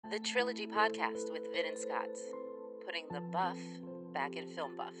The Trilogy Podcast with Vin and Scott, putting the buff back in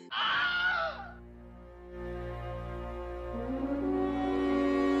film buff.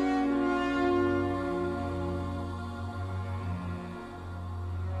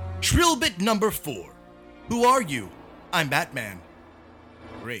 Trill bit number 4. Who are you? I'm Batman.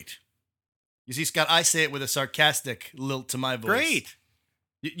 Great. You see, Scott, I say it with a sarcastic lilt to my voice. Great.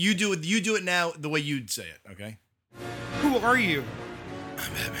 You do it. You do it now the way you'd say it. Okay. Who are you?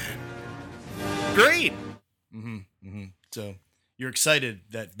 I'm Batman. Great. So you're excited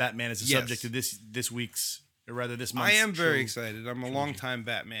that Batman is the Yes. subject of this week's, or rather this month's. I am very Trill- excited. I'm a longtime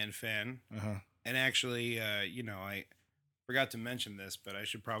Batman fan. Uh-huh. And actually, I forgot to mention this, but I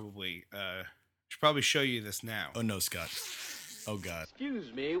should probably show you this now. Oh no, Scott. Oh God.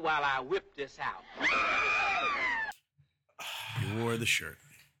 Excuse me while I whip this out. You wore the shirt.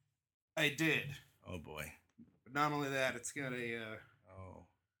 I did. Oh boy. But not only that, it's got a Oh.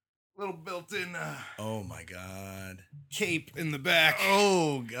 little built-in Oh my God. cape in the back.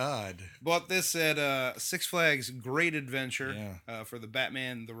 Oh God. Bought this at Six Flags Great Adventure Yeah. for the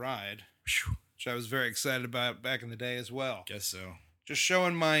Batman the Ride, Phew. which I was very excited about back in the day as well. Guess so. Just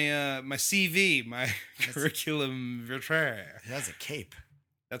showing my my CV, my curriculum vitae. It has a cape.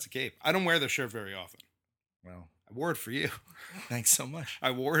 That's a cape. I don't wear the shirt very often. Well, I wore it for you. thanks so much. I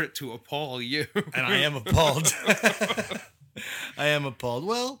wore it to appall you. And I am appalled. I am appalled.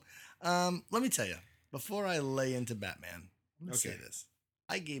 Well, let me tell you, before I lay into Batman, let me say Okay. this.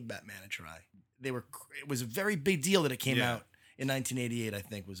 I gave Batman a try. It was a very big deal that it came Yeah. out in 1988, I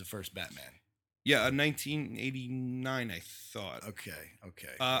think, was the first Batman. Yeah, 1989, I thought. Okay.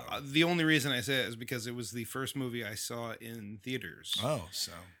 The only reason I say it is because it was the first movie I saw in theaters. Oh,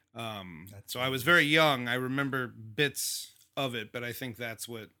 so. So I was very young. I remember bits of it, but I think that's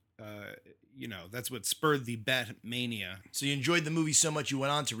what that's what spurred the Batmania. So you enjoyed the movie so much you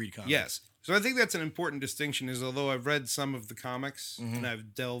went on to read comics? Yes. So I think that's an important distinction. Is although I've read some of the comics and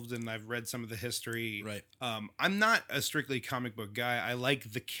I've delved and I've read some of the history. Right. I'm not a strictly comic book guy. I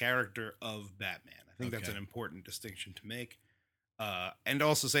like the character of Batman. I think that's Okay. an important distinction to make. And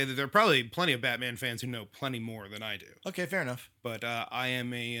also say that there are probably plenty of Batman fans who know plenty more than I do. Okay, fair enough. But I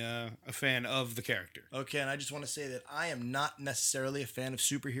am a fan of the character. Okay, and I just want to say that I am not necessarily a fan of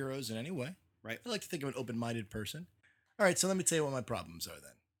superheroes in any way. Right. I like to think of an open-minded person. All right, so let me tell you what my problems are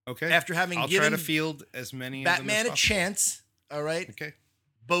then. Okay. After having I'll given try to field as many Batman of them a as chance, all right? possible. Okay.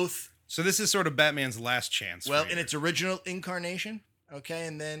 Both, So this is sort of Batman's last chance. well, for in you. its original incarnation, okay?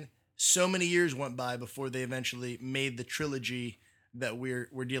 And then so many years went by before they eventually made the trilogy that we're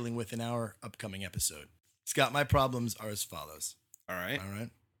dealing with in our upcoming episode. Scott, my problems are as follows, All right. all right?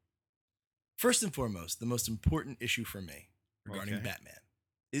 First and foremost, the most important issue for me regarding Okay. Batman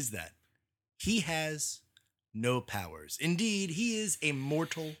is that he has no powers. Indeed, he is a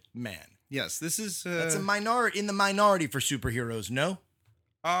mortal man. Yes, this is That's a minority in the minority for superheroes, no?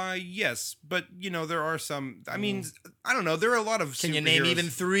 yes, but there are some. I mean, I don't know. There are a lot of. Can you name superheroes even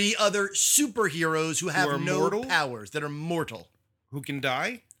 3 other superheroes who have are no mortal? powers, that are mortal, who can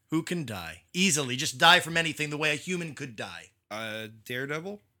die? who can die easily, just die from anything the way a human could die?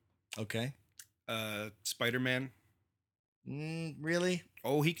 Daredevil, Okay. Spider-Man. Really?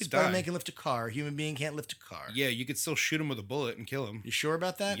 Oh, he could Spider-Man die. can lift a car. A human being can't lift a car. Yeah, you could still shoot him with a bullet and kill him. You sure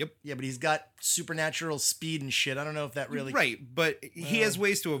about that? Yep. Yeah, but he's got supernatural speed and shit. I don't know if that really... Right, but he has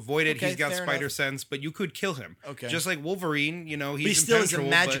ways to avoid it. okay, He's got fair spider enough. sense, but you could kill him. Okay. Just like Wolverine, he's But he still is a impenetrable,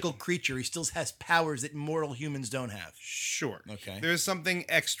 magical but- creature. He still has powers that mortal humans don't have. Sure. Okay. There's something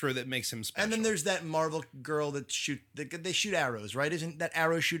extra that makes him special. And then there's that Marvel girl that they shoot arrows, right? Isn't that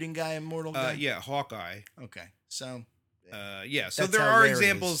arrow shooting guy immortal guy? yeah, Hawkeye. Okay. So Yeah, so That's there how are rare it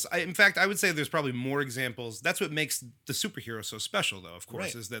examples. In fact, I would say there's probably more examples. That's what makes the superhero so special, though, of course,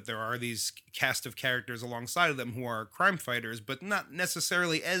 Right. is that there are these cast of characters alongside of them who are crime fighters, but not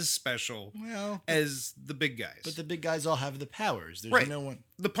necessarily as special well, as the big guys. but the big guys all have the powers. There's Right. no one.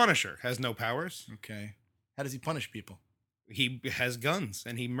 The Punisher has no powers. Okay. How does he punish people? He has guns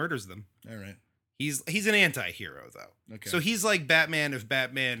and he murders them. All right. He's an anti-hero, though. Okay. So he's like Batman if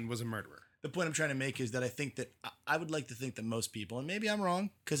Batman was a murderer. The point I'm trying to make is that I think that I would like to think that most people, and maybe I'm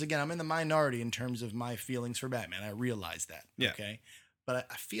wrong, because again, I'm in the minority in terms of my feelings for Batman. I realize that. Yeah. Okay. But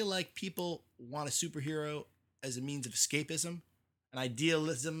I feel like people want a superhero as a means of escapism, an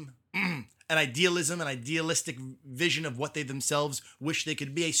idealism, an idealistic vision of what they themselves wish they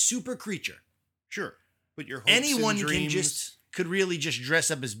could be, a super creature. Sure. But your hopes Anyone and can dreams... could really just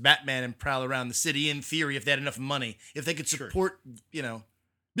dress up as Batman and prowl around the city in theory if they had enough money. If they could Sure. support,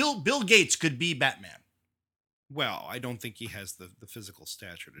 Bill Gates could be Batman. Well, I don't think he has the physical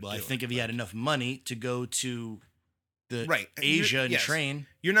stature to Well, do I think it, if he but- had enough money to go to the Right. Asia and Yes. train.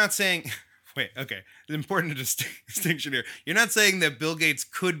 You're not saying. Wait, okay. The important distinction here. You're not saying that Bill Gates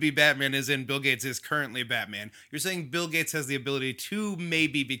could be Batman, as in Bill Gates is currently Batman. You're saying Bill Gates has the ability to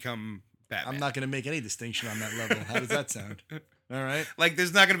maybe become Batman. I'm not going to make any distinction on that level. How does that sound? All right. Like,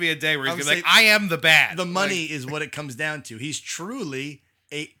 there's not going to be a day where he's I'm going to be like, saying I am the Bat. The money Like, is what it comes down to. He's truly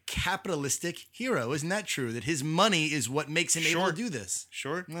a capitalistic hero. Isn't that true? That his money is what makes him able Sure. to do this.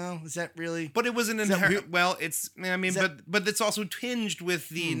 Sure. Well, is that really? But it was an Is that inherent. weird? Well, it's. I mean, Is that- but it's also tinged with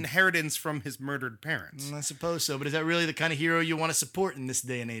the inheritance from his murdered parents. I suppose so. But is that really the kind of hero you want to support in this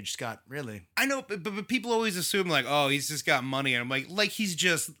day and age, Scott? Really? I know, but people always assume like, oh, he's just got money, and I'm like he's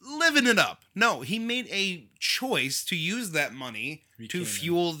just living it up. No, he made a choice to use that money to Reclaim it.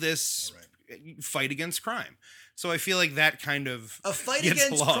 fuel this fight against crime. So I feel like that kind of A fight gets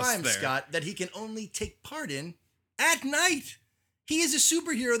against lost crime, there. Scott, that he can only take part in at night. He is a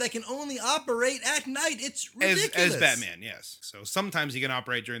superhero that can only operate at night. It's ridiculous. As Batman, yes. So sometimes he can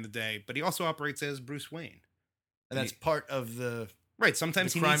operate during the day, but he also operates as Bruce Wayne. And that's part of the. Right.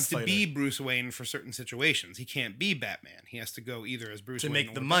 Sometimes The he crime needs to be Bruce Wayne for certain situations. He can't be Batman. He has to go either as Bruce To Wayne make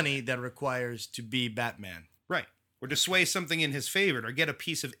or the Batman. money that requires to be Batman. Right. Or to sway something in his favor, or get a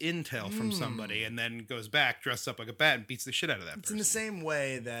piece of intel from somebody, and then goes back dressed up like a bat and beats the shit out of that It's person. in the same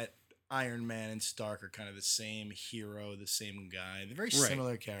way that Iron Man and Stark are kind of the same hero, the same guy. They're very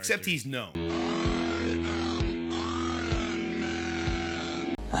similar characters. Except he's known.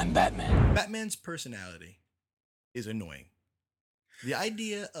 I'm Batman. Batman's personality is annoying. The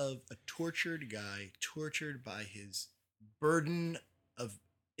idea of a tortured guy, tortured by his burden of,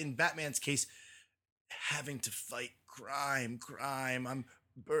 in Batman's case, having to fight crime. I'm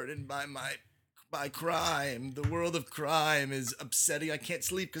burdened by crime. The world of crime is upsetting. I can't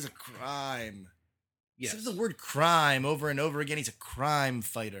sleep because of crime. Yes. Says the word crime over and over again. He's a crime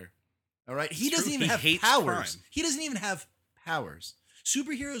fighter. All right. He It's doesn't true. even He have hates powers. crime. He doesn't even have powers.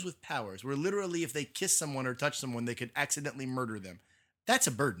 Superheroes with powers, where literally if they kiss someone or touch someone, they could accidentally murder them. That's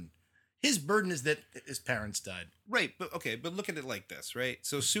a burden. His burden is that his parents died. Right, but okay, but look at it like this, right?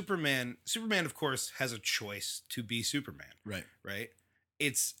 So Superman of course has a choice to be Superman, Right. right?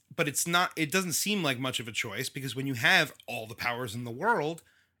 But it's not, it doesn't seem like much of a choice, because when you have all the powers in the world,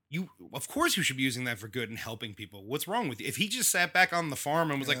 of course you should be using that for good and helping people. What's wrong with you? If he just sat back on the farm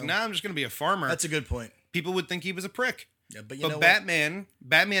and was like, Yeah. "Nah, I'm just going to be a farmer." That's a good point. People would think he was a prick. Yeah, but you But know what?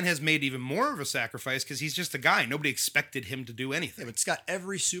 Batman has made even more of a sacrifice because he's just a guy. Nobody expected him to do Yeah, anything. but Scott,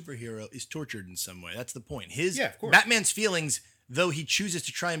 every superhero is tortured in some way. That's the point. His Yeah, of course. Batman's feelings, though he chooses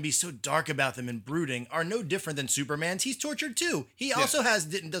to try and be so dark about them and brooding, are no different than Superman's. He's tortured too. He also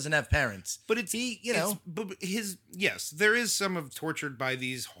doesn't have parents. But it's yes, there is some of tortured by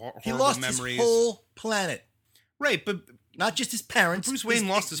these horrible He lost memories. his whole planet, Right, but not just his parents. Bruce Wayne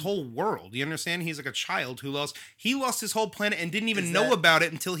lost his whole world. You understand? He's like a child who lost his whole planet and didn't even Is know that- about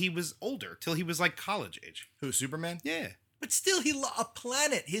it until he was older, till he was like college age. Who, Superman? Yeah. But still, he lost a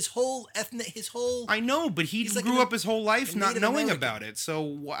planet. His whole I know, but he He's like grew an- up his whole life a not Native knowing American. about it. So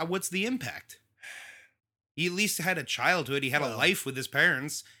what's the impact? He at least had a childhood. He had a Well- life with his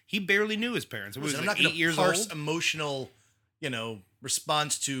parents. He barely knew his parents. It was Listen, I'm like not going 8 to years parse old. emotional,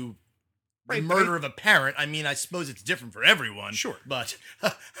 response to the Right, but murder of a parent. I mean, I suppose it's different for everyone. Sure. But,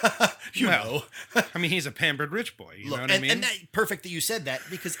 Well, I mean, he's a pampered rich boy. You Look, know what I mean? and perfect that you said that,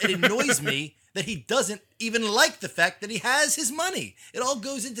 because it annoys me that he doesn't even like the fact that he has his money. It all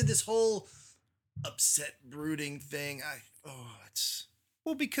goes into this whole upset, brooding thing. It's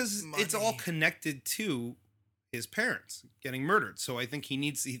Well, because it's all Money. connected to his parents getting murdered. So I think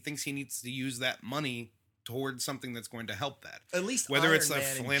he thinks he needs to use that money towards something that's going to help that. at least Whether Iron it's a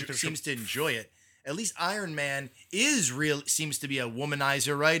Man philanthropy- seems to enjoy it. At least Iron Man seems to be a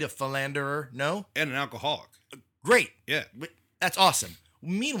womanizer, right? A philanderer. No, And an alcoholic. great. Yeah. That's awesome.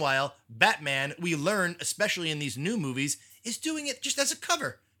 Meanwhile, Batman, we learn, especially in these new movies, is doing it just as a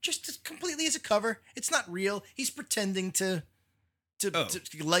cover. Completely as a cover. It's not real. He's pretending to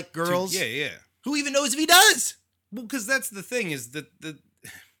like girls. Yeah. Who even knows if he does? Well, because that's the thing is that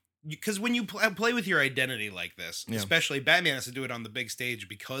because when you play with your identity like this, Yeah. especially Batman has to do it on the big stage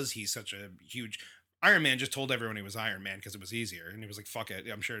because he's such a huge. Iron Man just told everyone he was Iron Man because it was easier, and he was like, "Fuck it,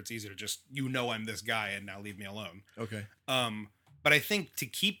 I'm sure it's easier to just I'm this guy, and now leave me alone." Okay. But I think to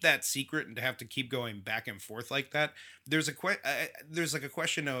keep that secret and to have to keep going back and forth like that, there's like a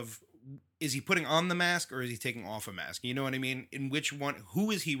question of, is he putting on the mask or is he taking off a mask? You know what I mean? In which one?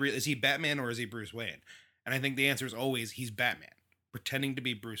 Who is he? Is he Batman or is he Bruce Wayne? And I think the answer is always he's Batman, pretending to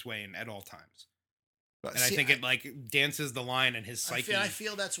be Bruce Wayne at all times. And I think it like dances the line in his psyche. I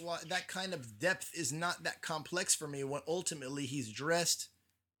feel that's why that kind of depth is not that complex for me when ultimately he's dressed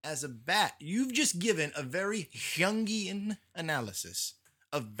as a bat. You've just given a very Jungian analysis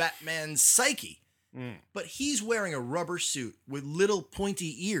of Batman's psyche. But he's wearing a rubber suit with little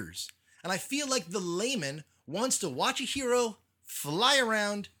pointy ears. And I feel like the layman wants to watch a hero fly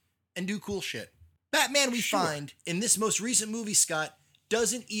around and do cool shit. Batman, we find in this most recent movie, Scott,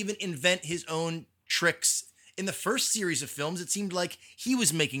 doesn't even invent his own tricks. In the first series of films, it seemed like he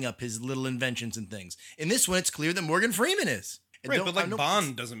was making up his little inventions and things. In this one, it's clear that Morgan Freeman is. And Right, but like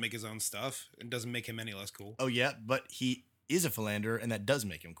Bond doesn't make his own stuff. It doesn't make him any less cool. Oh, yeah, but he is a philanderer, and that does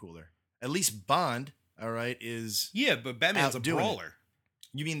make him cooler. At least Bond, all right, is... Yeah, but Batman's a outdoing it. brawler.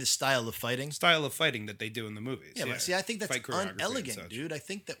 You mean the style of fighting? Style of fighting that they do in the movies. Yeah, but see, I think that's Fight choreography and unelegant, such. dude. I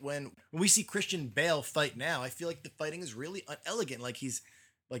think that when we see Christian Bale fight now, I feel like the fighting is really unelegant. Like he's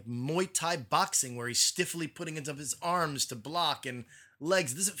like Muay Thai boxing, where he's stiffly putting up his arms to block and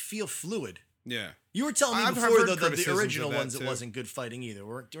legs. It doesn't feel fluid. Yeah. You were telling me I've before, heard though, that the criticisms original of that, ones, it too. wasn't good fighting either.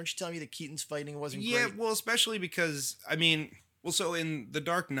 Weren't you telling me that Keaton's fighting wasn't Yeah, great? well, especially because, I mean, well, so in The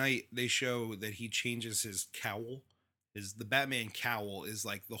Dark Knight, they show that he changes his cowl. The Batman cowl is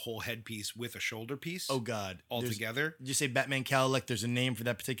like the whole headpiece with a shoulder piece. Oh, God. All together. Did you say Batman cowl like there's a name for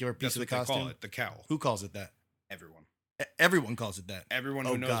that particular piece That's of the what they costume? call it, the cowl. Who calls it that? Everyone. Everyone calls it that. Everyone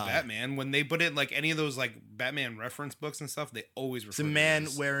who Oh, knows God. Batman, when they put it like any of those like Batman reference books and stuff, they always refer It's a to it man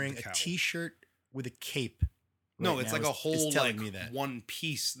as wearing the a cowl. T-shirt with a cape. No, right it's now like a is whole telling like me that. one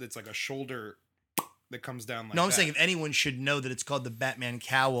piece that's like a shoulder that comes down like No, I'm that. saying if anyone should know that it's called the Batman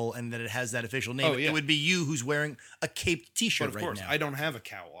cowl and that it has that official name, Oh, yeah. it would be you who's wearing a caped But T-shirt of right course, now. I don't have a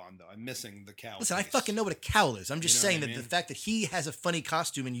cowl on though. I'm missing the cowl. Listen, I piece. fucking know what a cowl is. I'm just You know saying what that I the mean? fact that he has a funny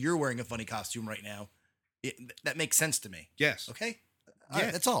costume and you're wearing a funny costume right now, that makes sense to me. Yes. Okay? Yeah. All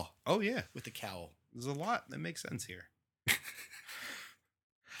right, that's all Oh yeah. with the cowl. There's a lot that makes sense here.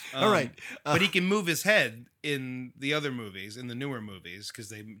 All right. But he can move his head in the other movies, in the newer movies, because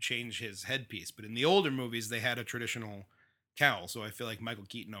they change his headpiece. But in the older movies, they had a traditional cowl. So I feel like Michael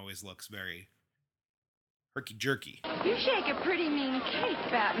Keaton always looks very herky-jerky. You shake a pretty mean cake,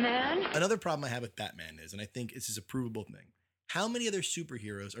 Batman. Another problem I have with Batman is, and I think this is a provable thing, how many other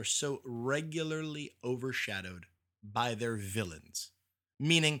superheroes are so regularly overshadowed by their villains?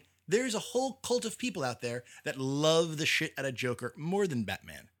 Meaning, there's a whole cult of people out there that love the shit out of Joker more than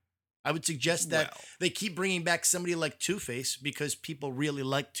Batman. I would suggest that Well. they keep bringing back somebody like Two-Face because people really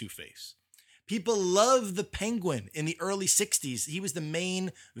like Two-Face. People love the Penguin in the early 60s. He was the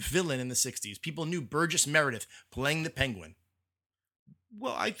main villain in the 60s. People knew Burgess Meredith playing the Penguin.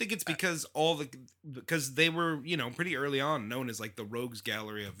 Well, I think it's because because they were, pretty early on known as like the rogues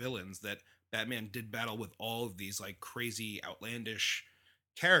gallery of villains, that Batman did battle with all of these like crazy, outlandish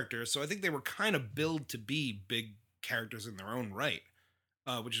characters. So I think they were kind of billed to be big characters in their own right,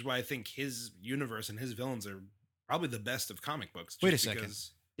 which is why I think his universe and his villains are probably the best of comic books. Wait a just second.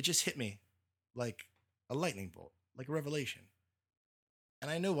 because- It just hit me like a lightning bolt, like a revelation.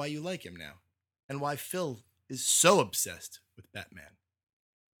 And I know why you like him now and why Phil is so obsessed with Batman.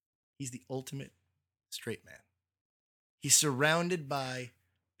 He's the ultimate straight man. He's surrounded by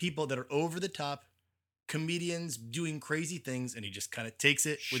people that are over the top, comedians doing crazy things, and he just kind of takes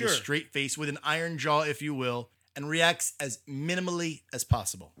it with a Sure. straight face, with an iron jaw, if you will, and reacts as minimally as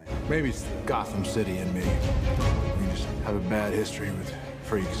possible. Maybe it's the Gotham City in me. We just have a bad history with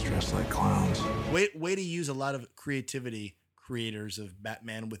freaks dressed like clowns. Way to use a lot of creativity, creators of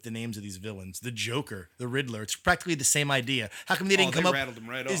Batman, with the names of these villains. The Joker, the Riddler. It's practically the same idea. How come they didn't come up? rattled him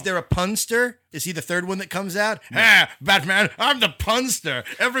right Is off. there a punster? Is he the third one that comes out? Ah, Batman, I'm the punster.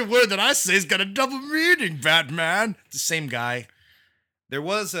 Every word that I say has got a double meaning, Batman. It's the same guy. There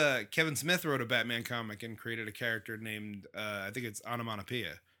was Kevin Smith wrote a Batman comic and created a character named I think it's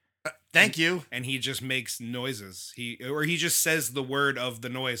Onomatopoeia. Thank you. And he just makes noises. He just says the word of the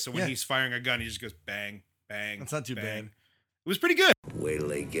noise. So when Yeah. he's firing a gun, he just goes bang, bang. That's not too bang. bad. It was pretty good. Wait till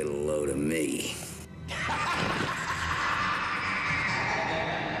they get a load of me.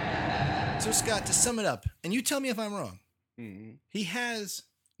 So, Scott, to sum it up, and you tell me if I'm wrong, Mm-hmm. he has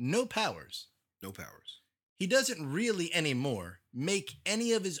no powers. No powers. He doesn't really anymore make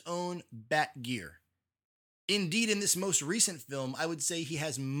any of his own bat gear. Indeed, in this most recent film, I would say he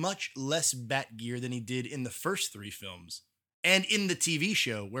has much less bat gear than he did in the first three films. And in the TV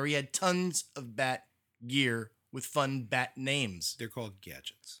show, where he had tons of bat gear with fun bat names. They're called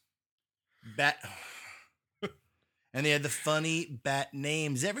gadgets. Bat. And they had the funny bat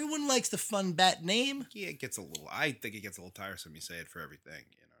names. Everyone likes the fun bat name. Yeah, I think it gets a little tiresome. You say it for everything,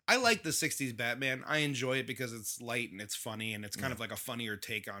 I like the 60s Batman. I enjoy it because it's light and it's funny and it's kind of like a funnier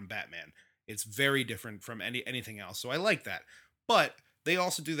take on Batman. It's very different from anything else. So I like that. But they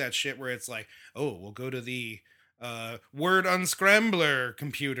also do that shit where it's like, oh, we'll go to the word unscrambler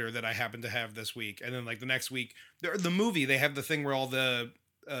computer that I happen to have this week. And then like the next week, the movie, they have the thing where all the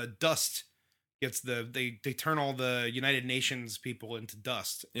dust gets they turn all the United Nations people into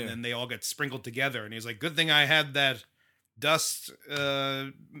dust, and then they all get sprinkled together. And he's like, good thing I had that dust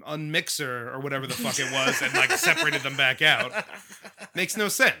unmixer or whatever the fuck it was, and like separated them back out. Makes no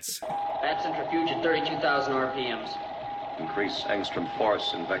sense. That centrifuge at 32,000 RPMs. Increase angstrom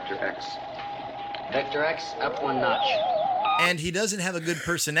force in Vector X. Vector X up one notch. And he doesn't have a good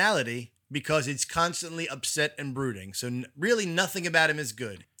personality because it's constantly upset and brooding. So really nothing about him is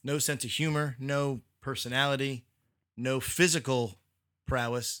good. No sense of humor, no personality, no physical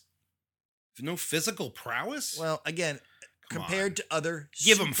prowess. No physical prowess? Well, again, compared to other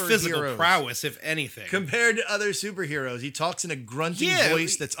Give him physical superheroes. prowess, if anything. Compared to other superheroes, he talks in a grunting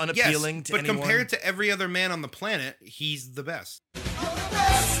voice that's unappealing to but anyone. But compared to every other man on the planet, he's the best.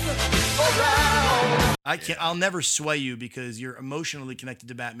 I'll never sway you because you're emotionally connected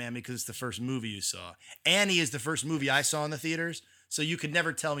to Batman because it's the first movie you saw. Annie is the first movie I saw in the theaters, so you could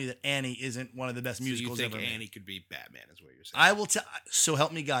never tell me that Annie isn't one of the best musicals you think ever made. Annie could be Batman is what you're saying. I will tell. So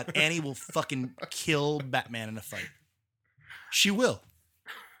help me God, Annie will fucking kill Batman in a fight. She will.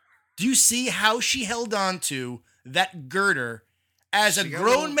 Do you see how she held on to that girder as a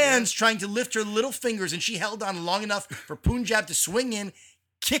grown man's trying to lift her little fingers, and she held on long enough for Punjab to swing in,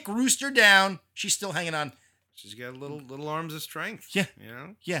 kick Rooster down. She's still hanging on. She's got little arms of strength. Yeah. You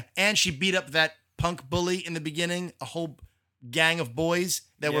know? Yeah. And she beat up that punk bully in the beginning, a whole gang of boys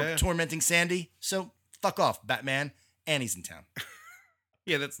that were tormenting Sandy. So fuck off, Batman. Annie's in town.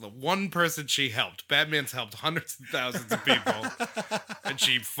 Yeah, that's the one person she helped. Batman's helped hundreds of thousands of people. And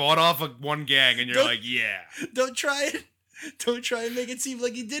she fought off one gang, and you're like, yeah. Don't try it. Don't try and make it seem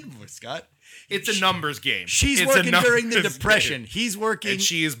like he did more, Scott. It's a numbers game. She's working during the Depression. He's working. And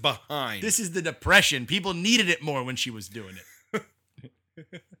she is behind. This is the Depression. People needed it more when she was doing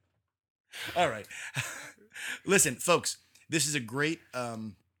it. All right. Listen, folks, this is a great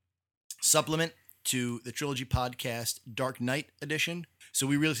supplement to the Trilogy Podcast Dark Knight edition. So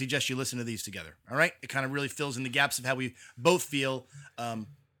we really suggest you listen to these together. All right? It kind of really fills in the gaps of how we both feel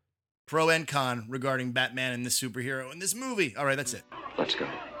pro and con regarding Batman and this superhero in this movie. All right, that's it. Let's go.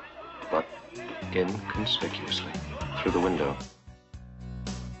 But inconspicuously. Through the window.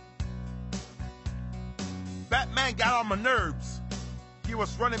 Batman got on my nerves. He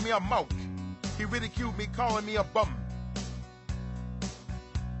was running me amok. He ridiculed me, calling me a bum.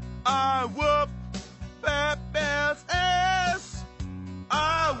 I was